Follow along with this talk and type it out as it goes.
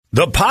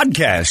The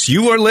podcast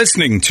you are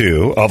listening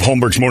to of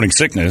Holmberg's Morning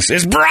Sickness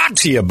is brought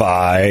to you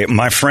by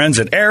my friends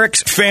at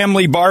Eric's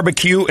Family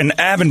Barbecue in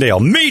Avondale.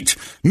 Meet,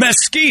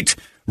 mesquite,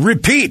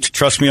 repeat.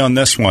 Trust me on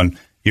this one.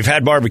 You've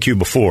had barbecue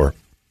before,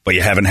 but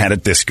you haven't had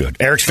it this good.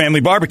 Eric's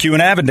Family Barbecue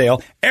in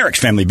Avondale,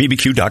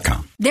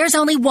 ericsfamilybbq.com. There's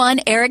only one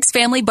Eric's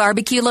Family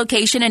Barbecue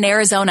location in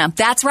Arizona.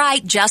 That's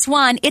right, just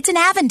one. It's in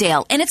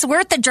Avondale, and it's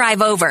worth the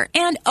drive over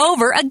and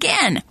over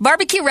again.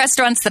 Barbecue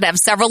restaurants that have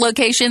several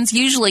locations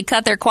usually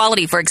cut their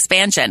quality for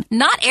expansion.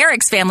 Not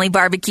Eric's Family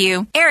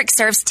Barbecue. Eric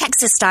serves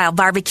Texas-style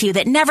barbecue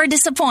that never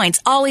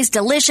disappoints, always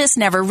delicious,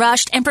 never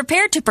rushed, and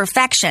prepared to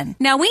perfection.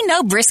 Now, we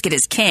know brisket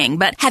is king,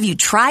 but have you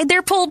tried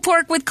their pulled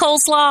pork with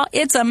coleslaw?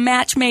 It's a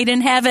match made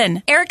in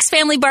heaven. Eric's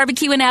Family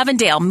Barbecue in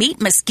Avondale. Meet,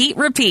 mesquite,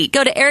 repeat.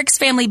 Go to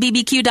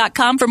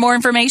ericsfamilybbq.com for more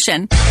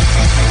information.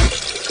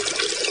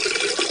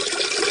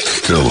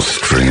 Still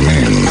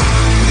streaming.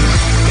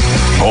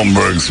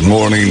 Holmberg's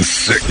Morning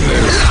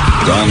Sickness.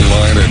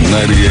 Online at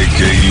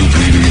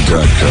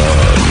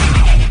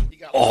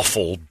 98kupd.com.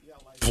 Awful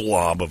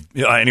blob of...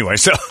 Anyway,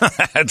 so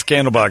that's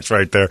Candlebox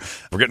right there.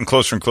 We're getting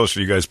closer and closer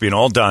to you guys being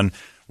all done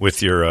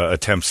with your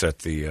attempts at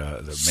the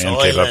man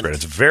cave upgrade.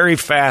 It's very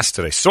fast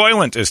today.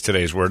 Soylent is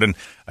today's word. And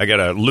I got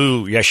a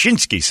Lou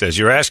Yashinsky says,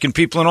 you're asking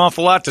people an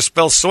awful lot to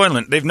spell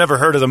Soylent. They've never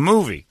heard of the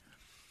movie.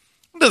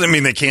 Doesn't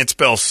mean they can't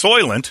spell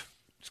Soylent.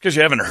 Just because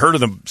you haven't heard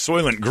of the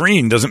Soylent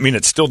Green doesn't mean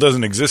it still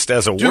doesn't exist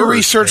as a word. Do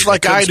research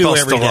like I do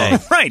every day.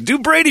 Right. Do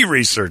Brady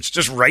research.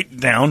 Just write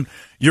down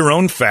your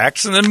own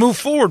facts and then move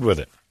forward with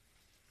it.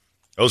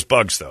 Those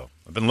bugs, though.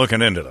 I've been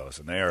looking into those,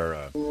 and they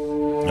are...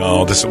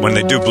 this when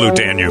they do Blue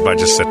Danube, I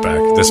just sit back.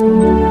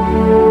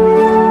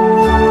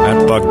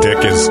 That bug dick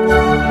is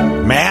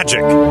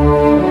magic.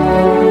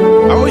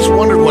 I always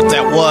wondered what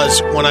that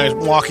was when I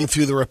was walking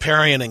through the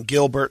Riparian in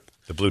Gilbert.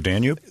 The Blue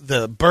Danube?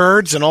 The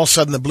birds, and all of a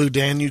sudden the Blue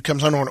Danube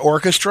comes on an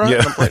orchestra.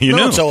 Yeah, like,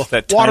 it's a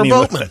that water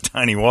boatman. That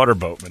tiny water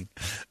boatman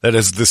that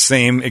is the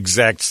same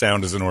exact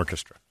sound as an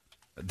orchestra.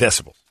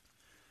 Decibels.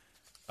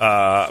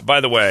 By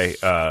the way,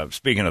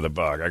 speaking of the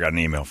bug, I got an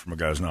email from a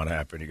guy who's not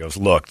happy. And he goes,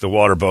 look, the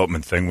water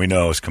boatman thing we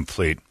know is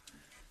complete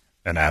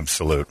and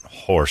absolute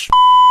horse.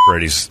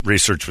 Brady's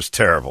research was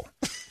terrible.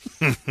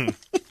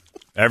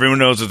 Everyone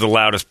knows that the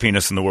loudest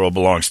penis in the world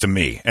belongs to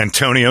me,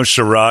 Antonio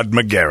Sherrod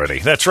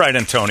McGarity. That's right,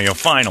 Antonio,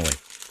 finally.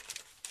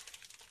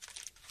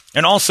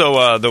 And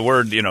also the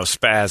word,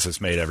 spaz has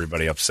made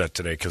everybody upset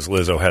today because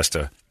Lizzo has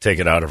to take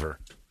it out of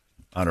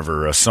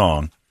her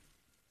song.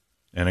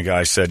 And a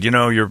guy said,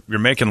 you're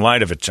making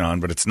light of it, John,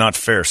 but it's not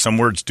fair. Some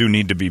words do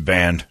need to be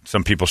banned.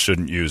 Some people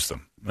shouldn't use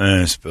them.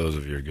 I suppose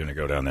if you're going to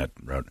go down that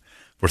route.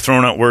 We're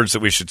throwing out words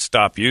that we should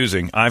stop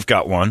using. I've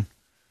got one.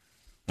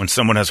 When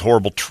someone has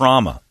horrible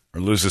trauma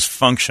or loses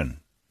function,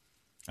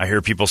 I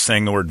hear people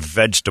saying the word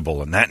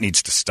vegetable, and that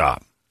needs to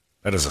stop.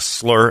 That is a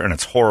slur, and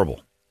it's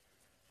horrible.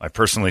 I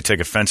personally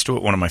take offense to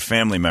it. One of my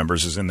family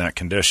members is in that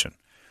condition.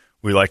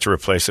 We like to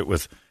replace it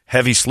with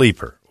heavy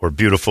sleeper or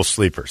beautiful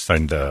sleeper,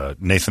 signed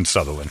Nathan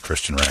Sutherland,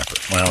 Christian rapper.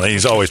 Well,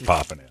 he's always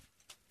popping in.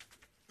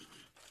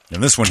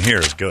 And this one here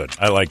is good.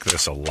 I like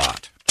this a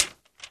lot.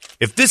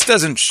 If this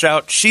doesn't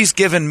shout, she's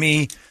given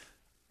me,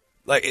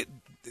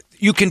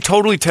 you can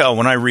totally tell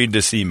when I read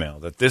this email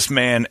that this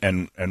man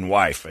and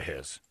wife of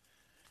his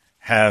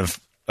have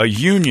a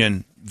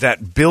union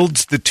that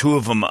builds the two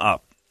of them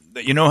up.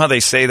 You know how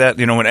they say that?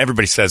 When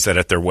everybody says that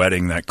at their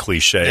wedding, that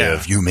cliche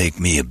of, you make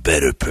me a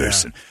better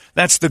person. Yeah.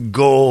 That's the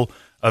goal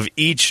of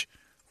each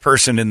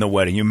person in the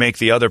wedding. You make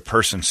the other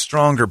person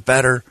stronger,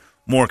 better,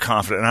 more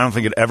confident. And I don't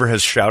think it ever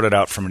has shouted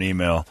out from an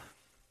email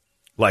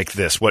like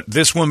this. What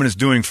this woman is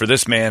doing for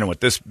this man and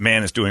what this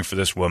man is doing for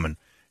this woman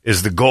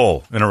is the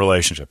goal in a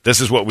relationship. This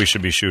is what we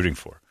should be shooting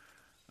for.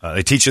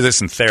 They teach you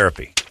this in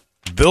therapy.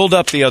 Build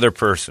up the other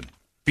person.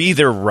 Be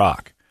their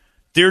rock.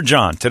 Dear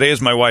John, today is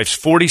my wife's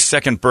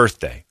 42nd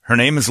birthday. Her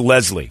name is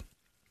Leslie.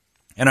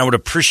 And I would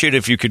appreciate it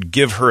if you could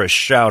give her a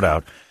shout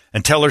out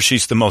and tell her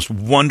she's the most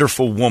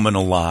wonderful woman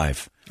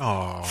alive.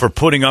 Aww. For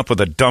putting up with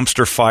a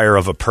dumpster fire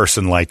of a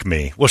person like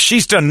me. Well,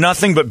 she's done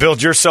nothing but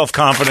build your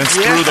self-confidence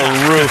through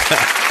the roof.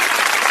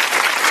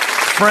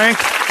 Frank,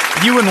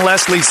 you and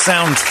Leslie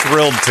sound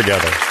thrilled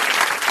together.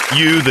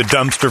 You, the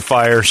dumpster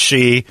fire,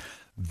 she,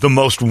 the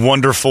most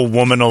wonderful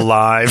woman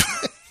alive.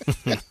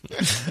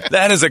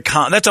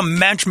 That's a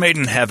match made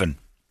in heaven.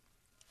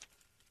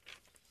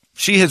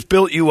 She has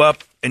built you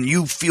up, and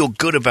you feel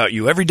good about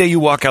you. Every day you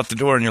walk out the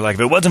door, and you're like,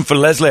 if it wasn't for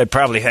Leslie, I'd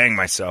probably hang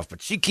myself.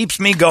 But she keeps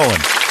me going.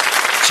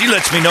 She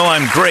lets me know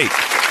I'm great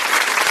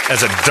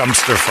as a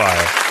dumpster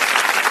fire.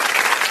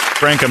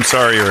 Frank, I'm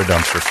sorry you're a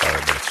dumpster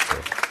fire, but it's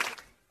true.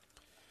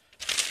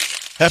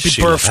 Happy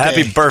birthday.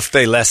 Happy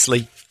birthday,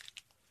 Leslie.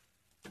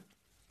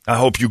 I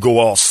hope you go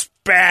all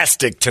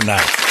spastic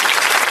tonight.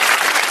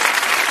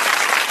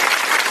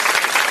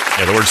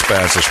 Yeah, the word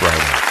spaz is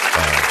right.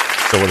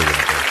 So what are we going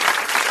to do?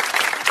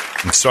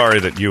 I'm sorry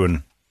that you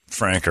and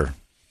Frank are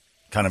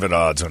kind of at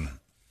odds on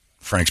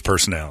Frank's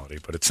personality,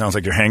 but it sounds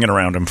like you're hanging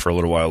around him for a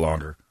little while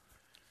longer.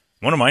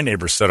 One of my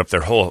neighbors set up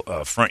their whole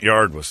front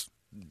yard was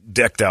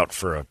decked out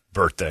for a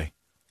birthday.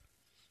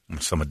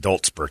 Some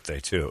adult's birthday,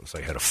 too. It was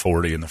like, had a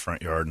 40 in the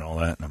front yard and all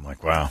that. And I'm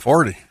like, wow.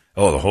 40?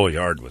 Oh, the whole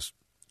yard was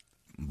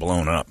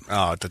blown up.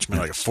 Oh, I thought you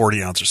meant like a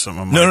 40 ounce or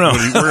something. I'm No,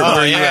 like, no. Where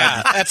are you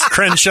yeah. at? That's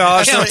Crenshaw or I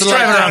was something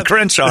driving like around that?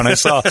 Crenshaw, and I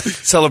saw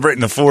celebrating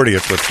the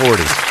 40th with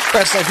 40s.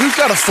 Brett's like, who's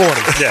got a 40?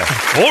 Yeah,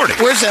 40.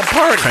 Where's that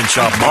party?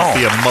 Crenshaw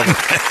Mafia mother.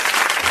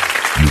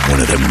 You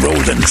one of them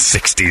rolling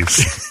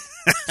 60s.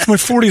 It's my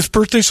 40th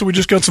birthday, so we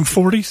just got some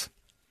 40s?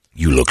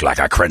 You look like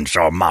a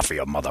Crenshaw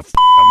Mafia motherfucker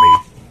to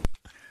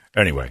me.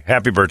 Anyway,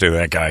 happy birthday to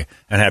that guy,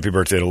 and happy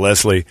birthday to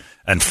Leslie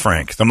and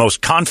Frank, the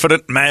most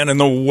confident man in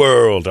the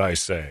world, I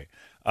say.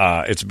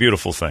 It's a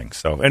beautiful thing.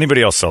 So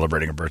anybody else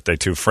celebrating a birthday,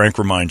 too, Frank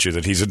reminds you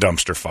that he's a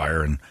dumpster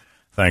fire, and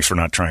thanks for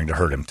not trying to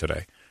hurt him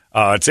today.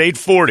 It's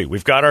 8:40.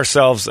 We've got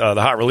ourselves,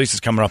 the hot release is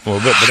coming up a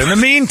little bit. But in the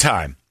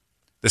meantime,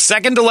 the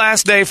second to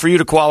last day for you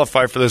to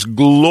qualify for this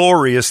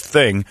glorious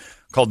thing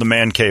called the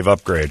Man Cave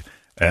Upgrade.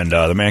 And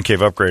the Man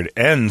Cave Upgrade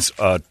ends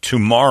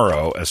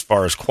tomorrow as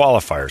far as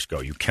qualifiers go.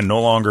 You can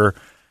no longer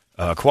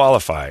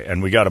qualify.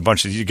 And we got a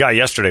bunch of you guy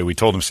yesterday. We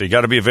told him, so you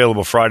got to be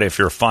available Friday if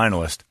you're a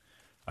finalist.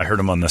 I heard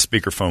him on the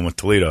speakerphone with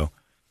Toledo.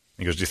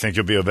 He goes, do you think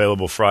you'll be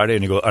available Friday?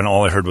 And and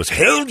all I heard was,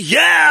 hell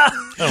yeah!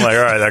 I'm like,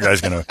 all right, that guy's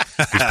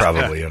he's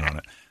probably in on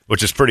it,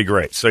 which is pretty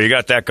great. So you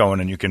got that going,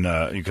 and you can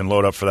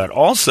load up for that.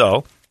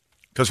 Also,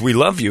 because we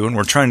love you and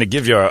we're trying to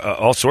give you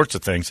all sorts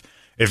of things.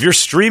 If you're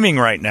streaming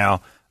right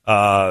now,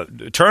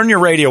 turn your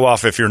radio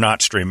off if you're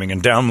not streaming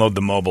and download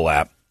the mobile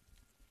app.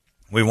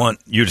 We want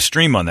you to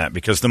stream on that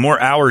because the more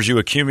hours you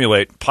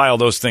accumulate, pile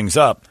those things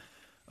up,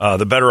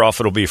 the better off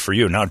it'll be for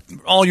you. Now,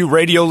 all you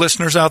radio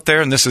listeners out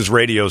there, and this is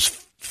radio's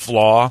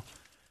flaw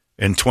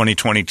in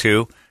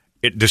 2022,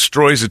 it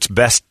destroys its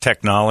best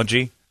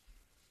technology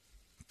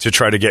to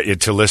try to get you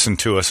to listen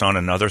to us on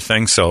another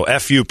thing. So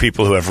F you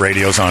people who have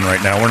radios on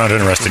right now. We're not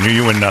interested in you.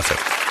 You win nothing.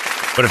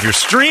 But if you're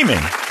streaming,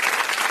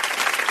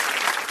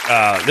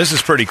 this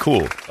is pretty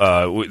cool.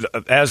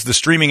 As the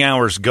streaming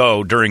hours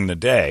go during the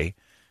day,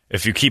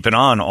 if you keep it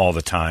on all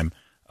the time,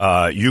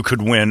 you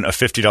could win a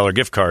 $50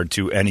 gift card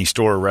to any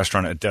store or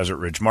restaurant at Desert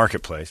Ridge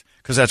Marketplace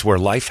because that's where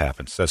life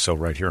happens. It says so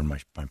right here in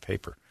my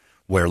paper,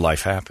 where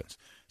life happens.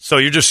 So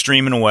you're just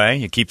streaming away.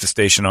 You keep the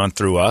station on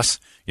through us.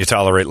 You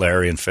tolerate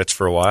Larry and Fitz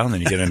for a while, and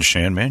then you get into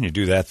Shan, you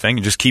do that thing.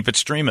 You just keep it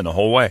streaming the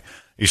whole way.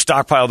 You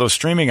stockpile those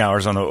streaming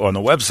hours on the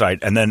website,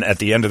 and then at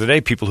the end of the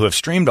day, people who have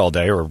streamed all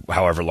day or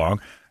however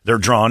long, they're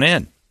drawn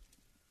in.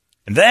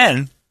 And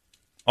then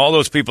all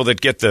those people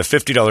that get the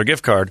 $50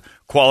 gift card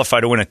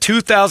qualify to win a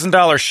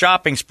 $2,000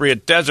 shopping spree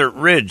at Desert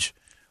Ridge,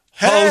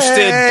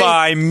 hosted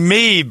by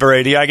me,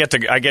 Brady. I get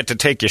to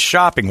take you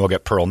shopping. We'll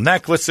get pearl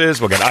necklaces.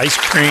 We'll get ice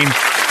cream.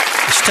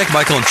 You should take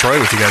Michael and Troy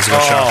with you guys to go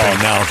shopping.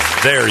 Oh,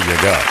 now there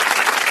you go.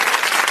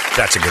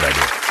 That's a good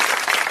idea.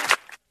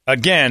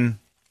 Again,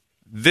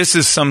 this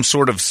is some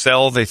sort of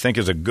sell they think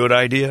is a good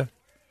idea.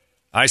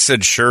 I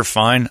said, sure,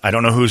 fine. I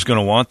don't know who's going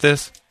to want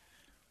this.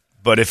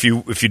 But if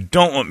you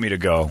don't want me to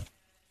go,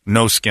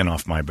 no skin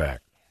off my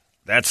back.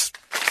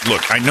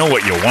 Look, I know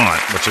what you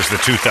want, which is the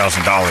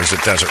 $2,000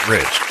 at Desert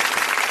Ridge.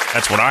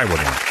 That's what I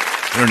would want.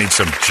 You don't need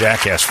some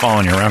jackass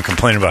following you around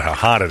complaining about how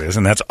hot it is,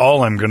 and that's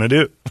all I'm going to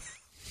do.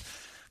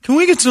 Can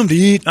we get something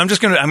to eat? I'm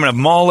going to have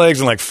mall legs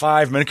in like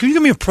 5 minutes. Can you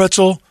give me a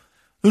pretzel?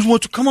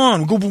 Come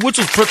on,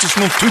 Wetzel's pretzel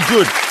smells too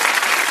good.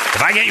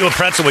 If I get you a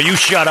pretzel, will you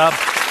shut up?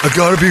 I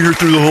got to be here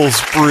through the whole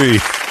spree.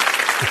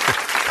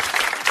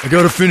 I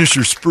got to finish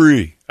your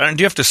spree. And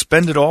do you have to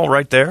spend it all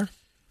right there?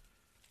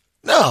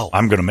 No.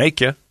 I'm going to make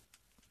you.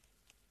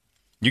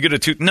 You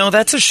get No,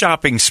 that's a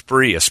shopping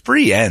spree. A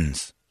spree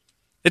ends.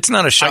 It's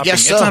not a shopping. I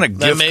guess so. It's not a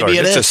Then gift card. it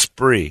It's is a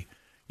spree.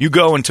 You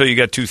go until you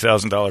get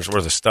 $2,000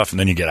 worth of stuff, and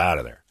then you get out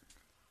of there.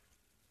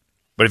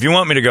 But if you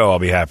want me to go, I'll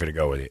be happy to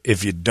go with you.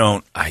 If you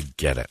don't, I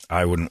get it.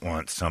 I wouldn't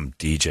want some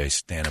DJ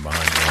standing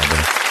behind me.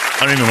 I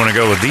don't even want to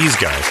go with these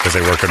guys because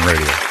they work on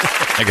radio.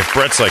 Like if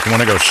Brett's like, you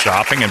want to go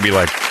shopping and be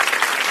like,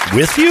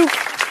 with you?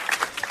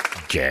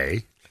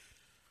 Gay.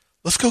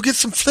 Let's go get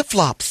some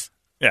flip-flops.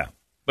 Yeah.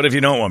 But if you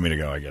don't want me to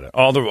go, I get it.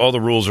 All the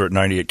rules are at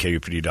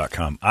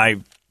 98kupd.com.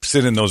 I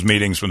sit in those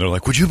meetings when they're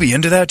like, would you be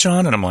into that,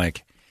 John? And I'm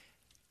like,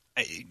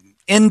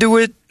 into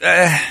it?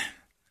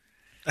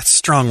 That's a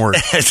strong word.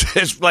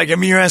 It's like,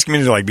 you're asking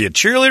me to like be a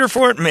cheerleader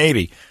for it?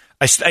 Maybe.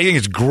 I think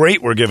it's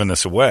great we're giving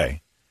this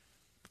away.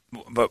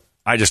 But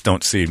I just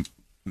don't see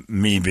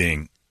me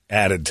being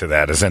added to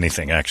that as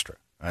anything extra.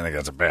 I think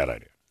that's a bad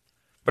idea.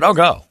 But I'll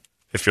go.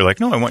 If you're like,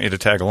 no, I want you to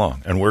tag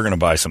along. And we're going to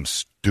buy some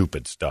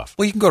stupid stuff.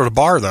 Well, you can go to the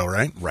bar, though,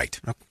 right? Right.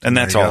 And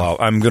that's all.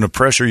 I'm going to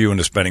pressure you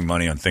into spending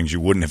money on things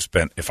you wouldn't have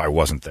spent if I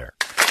wasn't there.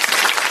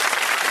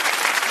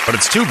 But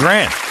it's $2,000.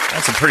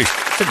 That's a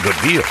good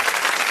deal.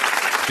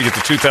 You get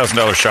the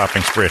 $2,000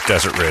 shopping spree at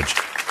Desert Ridge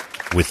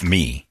with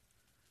me.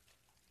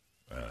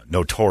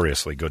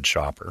 Notoriously good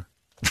shopper.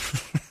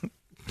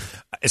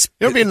 It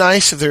would be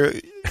nice if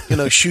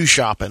they're, shoe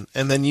shopping,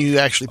 and then you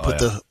actually put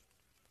the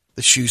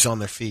shoes on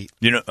their feet.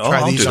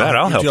 I'll do that.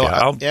 I'll help you.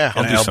 I'll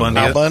do some.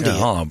 Al Bundy.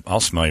 I'll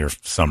smell your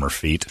summer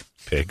feet,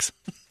 pigs.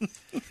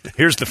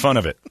 Here's the fun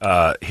of it.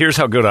 Here's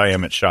how good I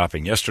am at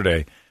shopping.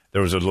 Yesterday,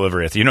 there was a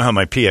delivery. You know how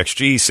my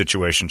PXG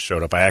situation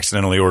showed up? I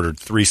accidentally ordered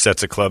 3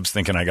 sets of clubs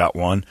thinking I got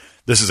one.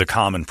 This is a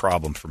common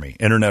problem for me.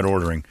 Internet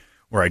ordering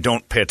where I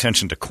don't pay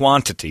attention to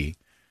quantity,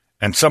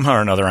 and somehow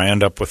or another I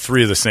end up with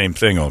 3 of the same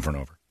thing over and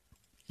over.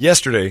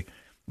 Yesterday,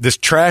 this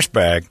trash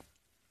bag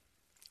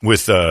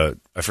with, I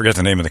forget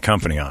the name of the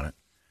company on it,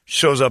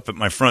 shows up at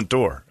my front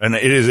door, and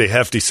it is a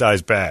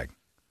hefty-sized bag.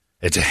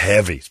 It's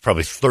heavy. It's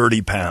probably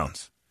 30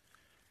 pounds.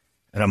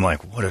 And I'm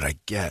like, what did I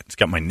get? It's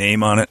got my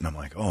name on it, and I'm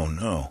like, oh,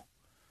 no.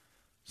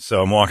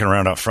 So I'm walking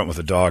around out front with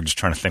the dog just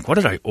trying to think, what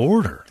did I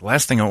order? The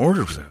last thing I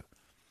ordered was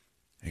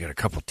I got a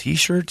couple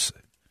T-shirts.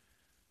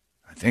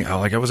 I think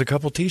all I got was a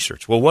couple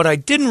T-shirts. Well, what I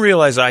didn't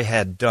realize I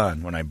had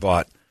done when I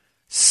bought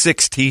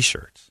 6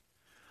 T-shirts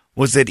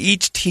was that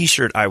each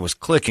T-shirt I was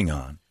clicking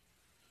on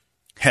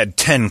had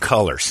 10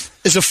 colors.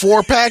 Is it a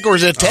 4-pack or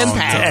is it a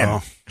 10-pack?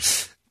 No.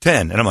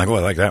 10. And I'm like, oh, I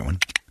like that one.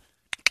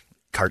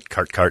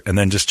 Cart. And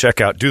then just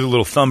check out, do the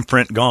little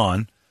thumbprint,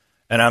 gone,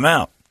 and I'm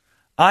out.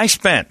 I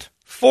spent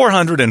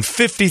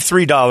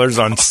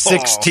 $453 on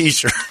 6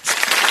 T-shirts.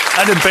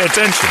 I didn't pay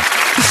attention.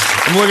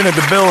 I'm looking at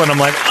the bill, and I'm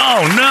like,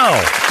 oh,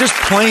 no. Just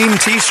plain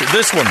T-shirt.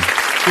 This one.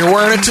 You're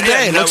wearing it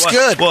today. It looks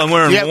good. Well, I'm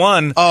wearing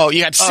one. Oh,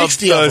 you got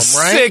 60 of them,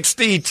 right?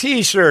 60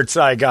 T-shirts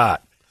I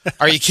got.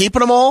 Are you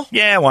keeping them all?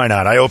 Yeah, why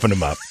not? I opened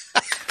them up.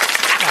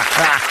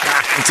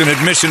 It's an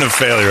admission of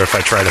failure if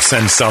I try to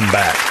send some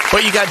back.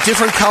 But you got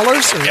different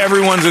colors?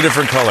 Everyone's a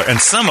different color. And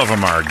some of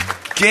them are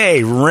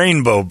gay,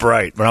 rainbow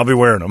bright, but I'll be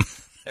wearing them.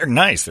 They're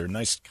nice. They're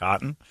nice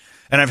cotton.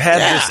 And I've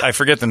had this, I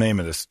forget the name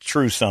of this,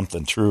 True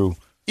something, True.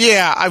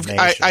 Yeah,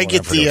 I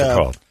get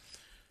a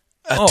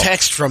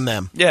text from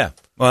them. Yeah,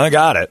 well, I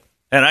got it.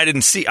 And I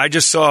didn't see, I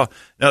just saw,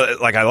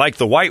 like I liked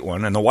the white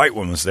one, and the white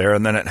one was there,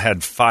 and then it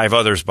had 5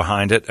 others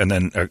behind it, and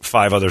then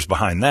 5 others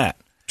behind that.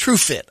 True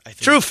Fit, I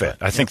think. True Fit,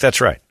 I think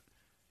that's right.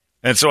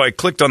 And so I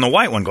clicked on the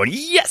white one going,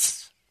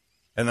 yes!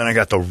 And then I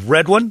got the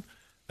red one,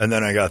 and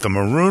then I got the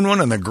maroon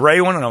one and the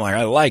gray one, and I'm like,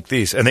 I like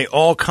these. And they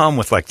all come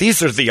with like,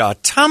 these are the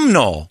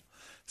autumnal.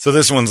 So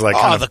this one's like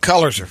kind of the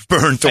colors are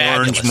burnt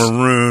fabulous. orange,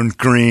 maroon,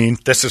 green.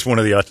 This is one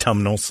of the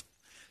autumnals.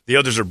 The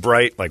others are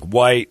bright, like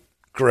white,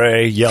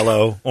 gray,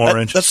 yellow,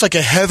 orange. That's like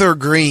a heather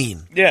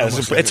green. Yeah,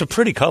 it's a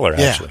pretty color,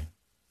 actually.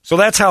 So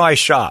that's how I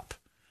shop.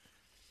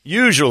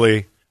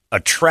 Usually, a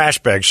trash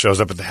bag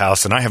shows up at the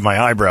house, and I have my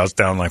eyebrows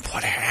down like,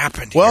 what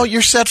happened here? Well,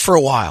 you're set for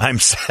a while. I'm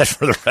set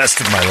for the rest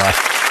of my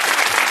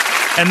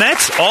life. And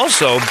that's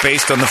also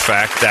based on the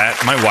fact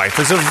that my wife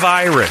is a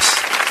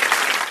virus.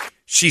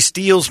 She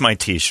steals my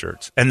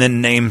T-shirts and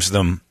then names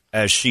them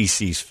as she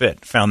sees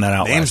fit. Found that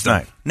out last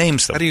night.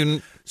 Names them. How do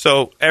you...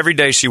 So every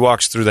day she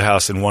walks through the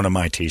house in one of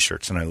my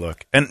T-shirts, and I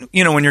look. And,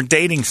 you know, when you're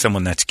dating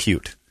someone that's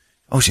cute,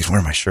 oh, she's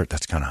wearing my shirt,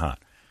 that's kind of hot.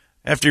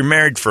 After you're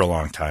married for a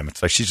long time,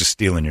 it's like she's just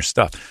stealing your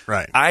stuff.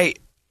 Right.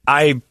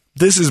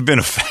 This has been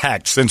a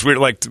fact since we're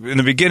like, in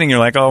the beginning, you're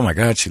like, oh my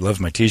God, she loves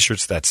my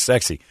T-shirts, that's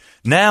sexy.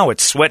 Now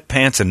it's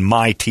sweatpants and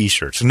my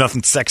T-shirts.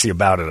 Nothing sexy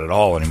about it at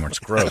all anymore. It's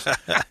gross.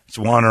 Just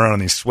wandering around in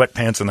these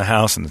sweatpants in the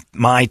house and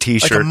my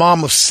T-shirt. Like a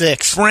mom of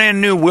 6. Brand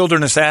new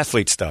Wilderness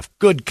Athlete stuff.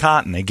 Good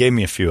cotton. They gave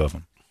me a few of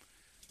them.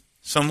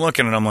 So I'm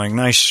looking and I'm like,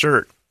 nice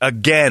shirt.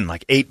 Again,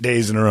 like 8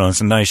 days in a row.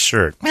 It's a nice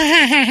shirt.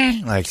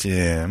 Like,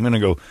 yeah, I'm going to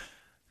go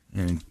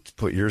and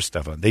put your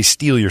stuff on. They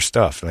steal your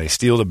stuff. They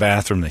steal the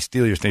bathroom. They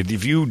steal your stuff.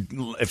 If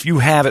you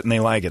have it and they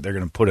like it, they're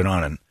going to put it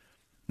on. And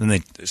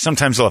then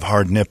sometimes they'll have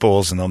hard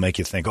nipples and they'll make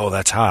you think, oh,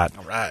 that's hot.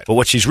 All right. But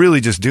what she's really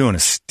just doing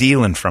is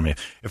stealing from you.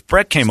 If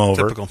Brett came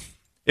over, typical.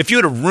 If you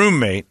had a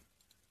roommate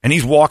and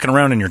he's walking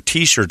around in your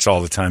T-shirts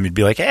all the time, you'd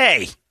be like,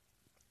 hey,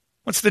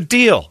 what's the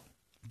deal?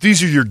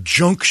 These are your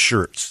junk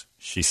shirts,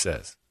 she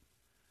says.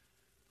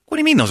 What do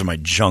you mean those are my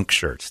junk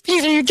shirts?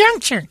 These are your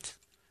junk shirts.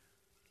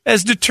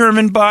 As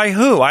determined by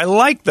who? I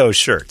like those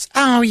shirts.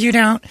 Oh, you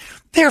don't.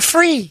 They're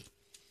free.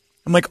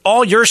 I'm like,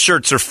 all your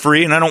shirts are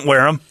free and I don't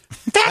wear them.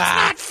 That's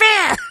not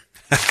fair.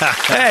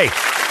 Hey,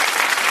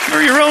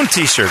 they're your own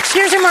T-shirts.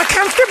 Yours are more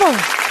comfortable.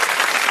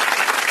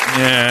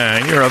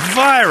 Yeah, you're a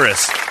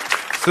virus.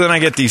 So then I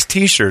get these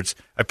T-shirts.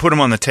 I put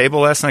them on the table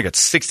last night. I got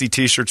 60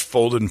 T-shirts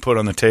folded and put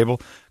on the table.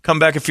 Come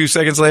back a few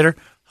seconds later.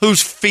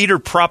 Whose feet are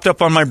propped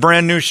up on my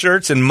brand new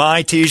shirts and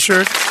my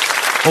T-shirts?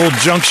 Old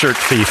junk shirt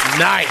thief.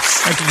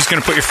 Nice. Aren't you just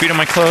going to put your feet on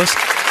my clothes?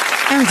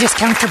 I'm just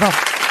comfortable.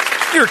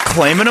 You're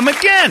claiming them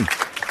again.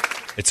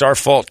 It's our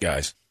fault,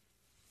 guys.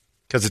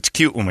 Because it's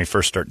cute when we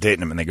first start dating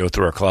them and they go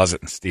through our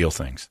closet and steal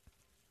things.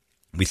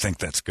 We think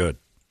that's good.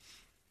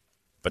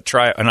 But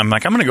try, and I'm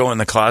like, I'm going to go in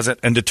the closet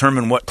and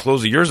determine what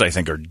clothes of yours I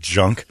think are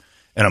junk,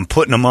 and I'm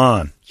putting them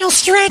on. You'll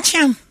stretch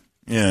them.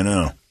 Yeah, I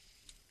know.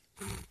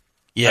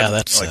 Yeah,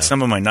 that's like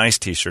some of my nice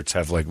T-shirts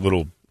have like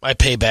little. My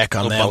payback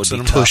on that would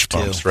be push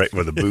bumps right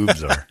where the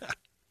boobs are.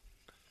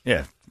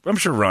 Yeah, I'm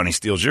sure Ronnie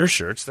steals your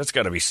shirts. That's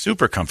got to be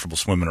super comfortable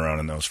swimming around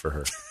in those for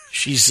her.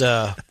 She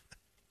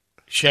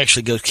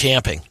actually goes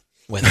camping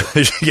with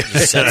it. She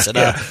sets it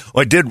up.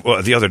 Well, I did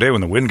the other day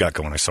when the wind got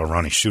going. I saw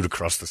Ronnie shoot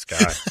across the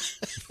sky.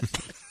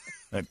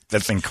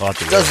 that thing caught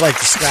the. Does like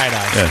the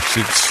skydive. Yeah,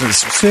 she's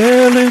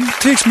sailing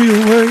takes me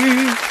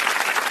away.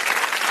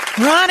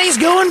 Ronnie's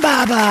going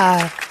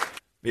bye-bye.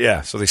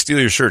 Yeah, so they steal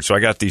your shirt. So I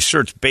got these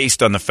shirts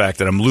based on the fact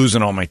that I'm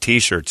losing all my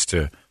T-shirts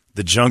to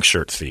the junk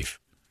shirt thief.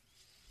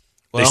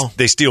 Well,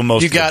 they steal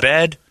most of your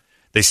bed.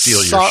 They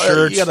steal your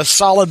shirts. You got a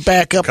solid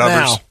backup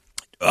Covers.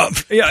 now.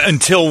 Yeah,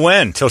 until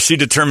when? Till she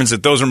determines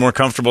that those are more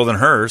comfortable than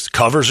hers.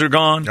 Covers are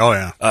gone. Oh,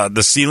 yeah.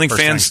 The ceiling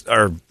fans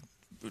are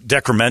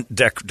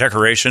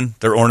decoration.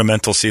 They're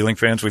ornamental ceiling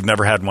fans. We've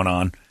never had one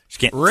on. She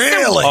can't.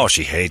 Really? Oh,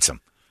 she hates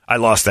them. I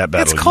lost that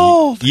battle. It's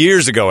cold.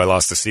 Years ago, I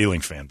lost the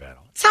ceiling fan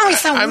battle. It's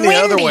always so I'm windy.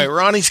 the other way.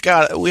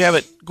 We have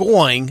it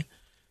going,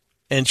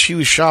 and she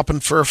was shopping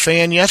for a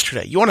fan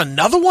yesterday. You want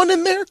another one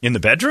in there? In the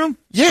bedroom?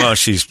 Yeah. Oh,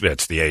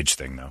 it's the age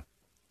thing, though.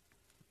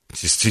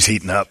 She's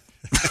heating up.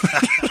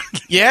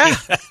 Yeah.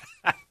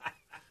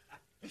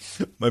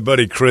 My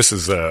buddy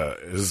Chris's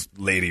his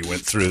lady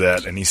went through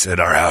that, and he said,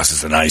 our house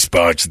is an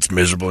icebox. It's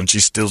miserable, and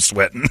she's still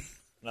sweating.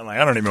 And I'm like,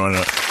 I don't even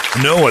want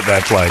to know what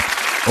that's like.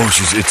 Oh,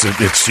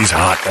 she's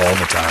hot all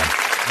the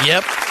time.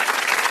 Yep.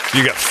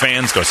 You got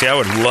fans go. See, I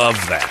would love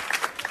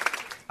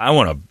that. I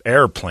want an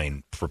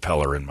airplane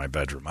propeller in my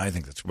bedroom. I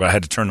think that's. I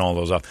had to turn all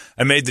those off.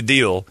 I made the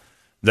deal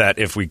that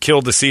if we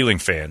killed the ceiling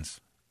fans,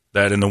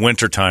 that in the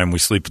wintertime we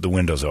sleep with the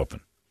windows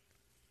open.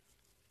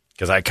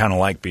 Because I kind of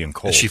like being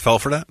cold. And she fell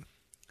for that?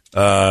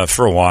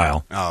 For a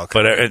while. Oh,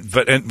 okay.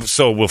 But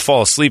so we'll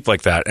fall asleep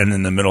like that, and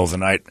in the middle of the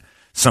night,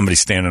 somebody's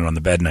standing on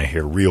the bed, and I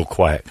hear real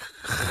quiet.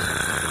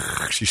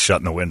 She's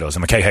shutting the windows.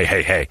 I'm like,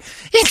 hey.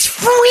 It's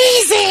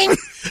freezing.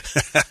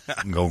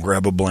 Go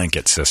grab a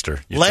blanket,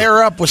 sister.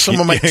 Layer up with some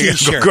of my Go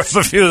T-shirts.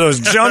 grab a few of those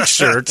junk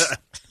shirts.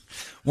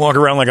 Walk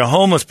around like a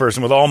homeless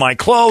person with all my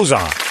clothes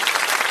on.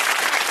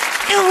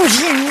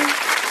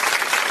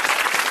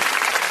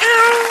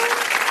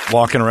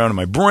 Walking around in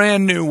my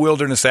brand new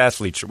Wilderness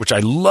Athlete shirt, which I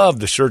love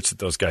the shirts that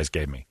those guys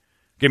gave me.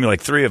 Gave me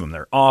like 3 of them.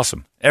 They're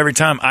awesome. Every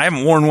time. I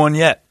haven't worn one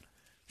yet.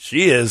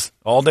 She is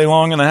all day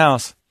long in the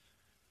house.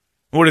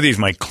 What are these,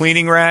 my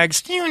cleaning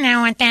rags? You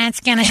know what that's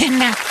going to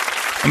end up.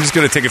 I'm just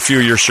going to take a few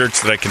of your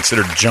shirts that I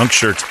consider junk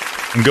shirts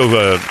and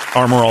go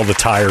armor all the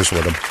tires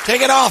with them.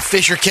 Take it off,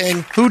 Fisher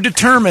King. Who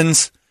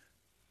determines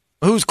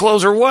whose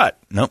clothes are what?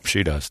 Nope,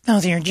 she does.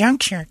 Those are your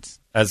junk shirts.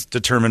 As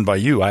determined by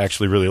you. I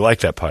actually really like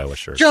that pile of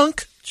shirts.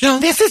 Junk.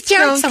 This is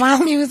junk, so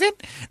I'll use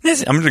it.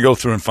 I'm going to go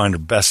through and find her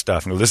best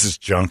stuff and go, this is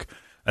junk.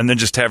 And then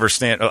just have her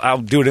stand.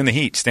 I'll do it in the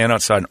heat. Stand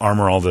outside and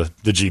armor all the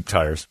Jeep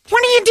tires.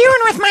 What are you doing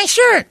with my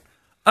shirt?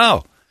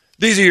 Oh,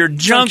 these are your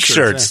junk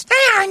shirts. They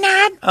are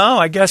not. Oh,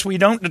 I guess we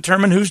don't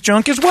determine whose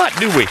junk is what,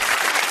 do we?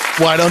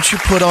 Why don't you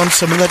put on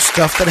some of that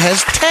stuff that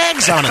has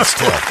tags on it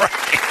still?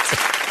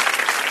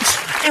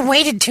 I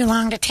waited too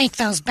long to take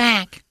those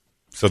back.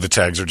 So the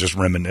tags are just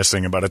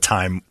reminiscing about a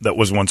time that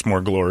was once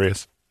more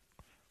glorious.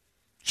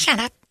 Shut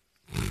up.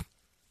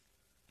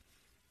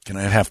 Can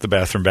I have half the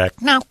bathroom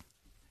back? No.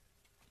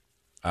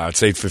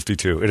 It's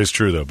 8:52. It is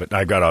true, though, but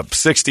I've got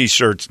 60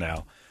 shirts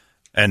now.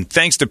 And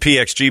thanks to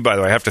PXG, by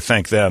the way, I have to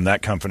thank them.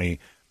 That company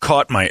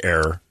caught my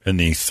error in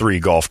the 3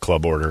 golf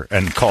club order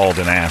and called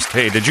and asked,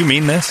 hey, did you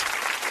mean this?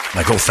 I'm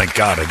like, oh, thank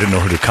God. I didn't know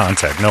who to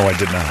contact. No, I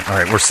did not. All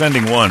right, we're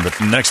sending 1, but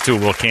the next 2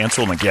 will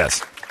cancel. I'm like,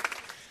 yes.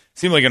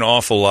 Seemed like an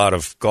awful lot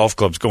of golf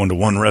clubs going to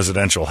one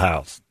residential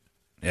house.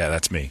 Yeah,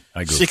 that's me.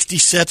 I agree. 60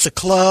 sets of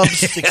clubs,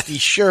 60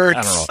 shirts.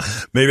 I don't know.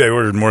 Maybe I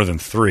ordered more than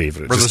 3.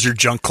 But Were those your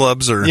junk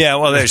clubs? Or? Yeah,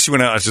 well, she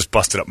went out. I just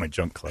busted up my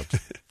junk club.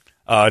 It's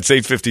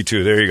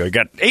 8:52. There you go. You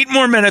got 8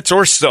 more minutes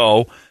or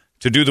so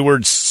to do the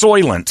word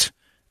Soylent,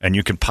 and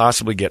you can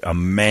possibly get a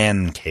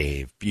man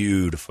cave.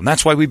 Beautiful. And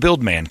that's why we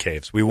build man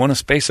caves. We want a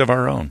space of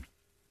our own.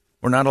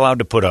 We're not allowed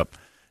to put up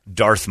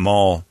Darth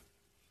Maul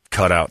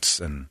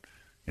cutouts and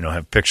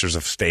have pictures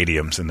of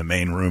stadiums in the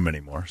main room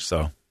anymore.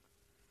 So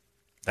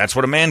that's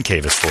what a man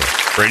cave is for.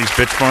 Brady's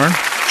Bitch Barn,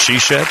 She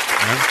Shed.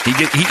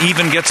 Yeah. He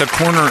even gets a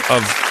corner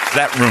of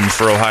that room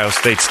for Ohio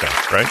State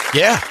stuff, right?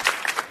 Yeah.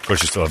 Of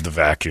course, you still have the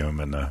vacuum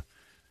and the...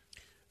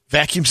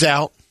 Vacuum's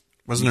out.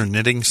 Wasn't there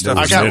knitting stuff?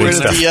 I got rid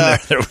of the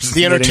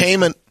knitting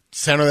entertainment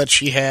center that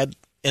she had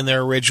in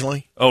there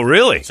originally. Oh,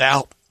 really? It's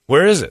out.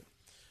 Where is it?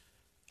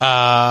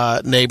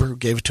 Neighbor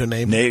gave it to a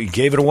neighbor.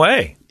 Gave it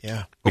away.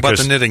 Yeah. What about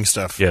the knitting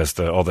stuff? Yes,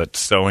 all that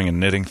sewing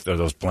and knitting,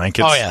 those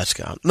blankets. Oh, yeah, it's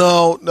gone.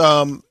 No,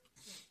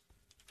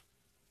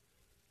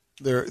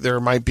 there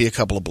might be a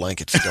couple of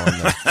blankets still in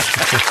there.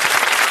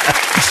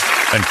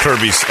 And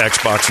Kirby's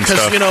Xbox and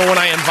stuff. Because, when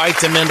I invite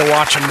them in to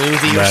watch a movie or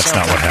something. That's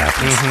not what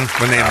happens.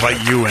 Mm-hmm. When they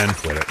invite you in.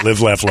 Quit it.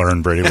 Live, laugh,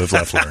 learn, Brady. Live,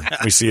 laugh, learn.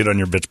 We see it on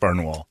your Bitch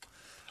Barn wall.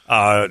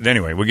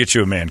 Anyway, we'll get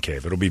you a man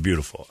cave. It'll be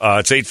beautiful.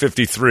 It's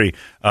 8:53.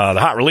 The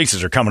hot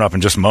releases are coming up in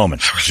just a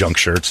moment. Junk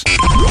shirts.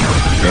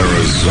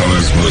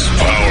 Arizona's most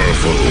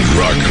powerful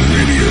rock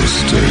radio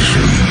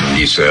station.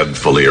 He said,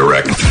 fully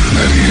erect. 98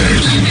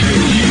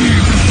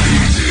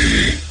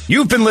 KUPD.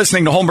 You've been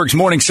listening to Holmberg's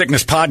Morning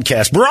Sickness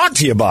Podcast, brought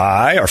to you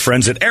by our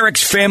friends at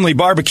Eric's Family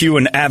Barbecue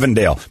in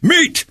Avondale.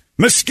 Meet,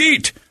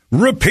 mesquite,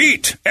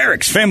 repeat.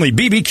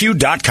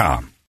 Eric'sFamilyBBQ.com.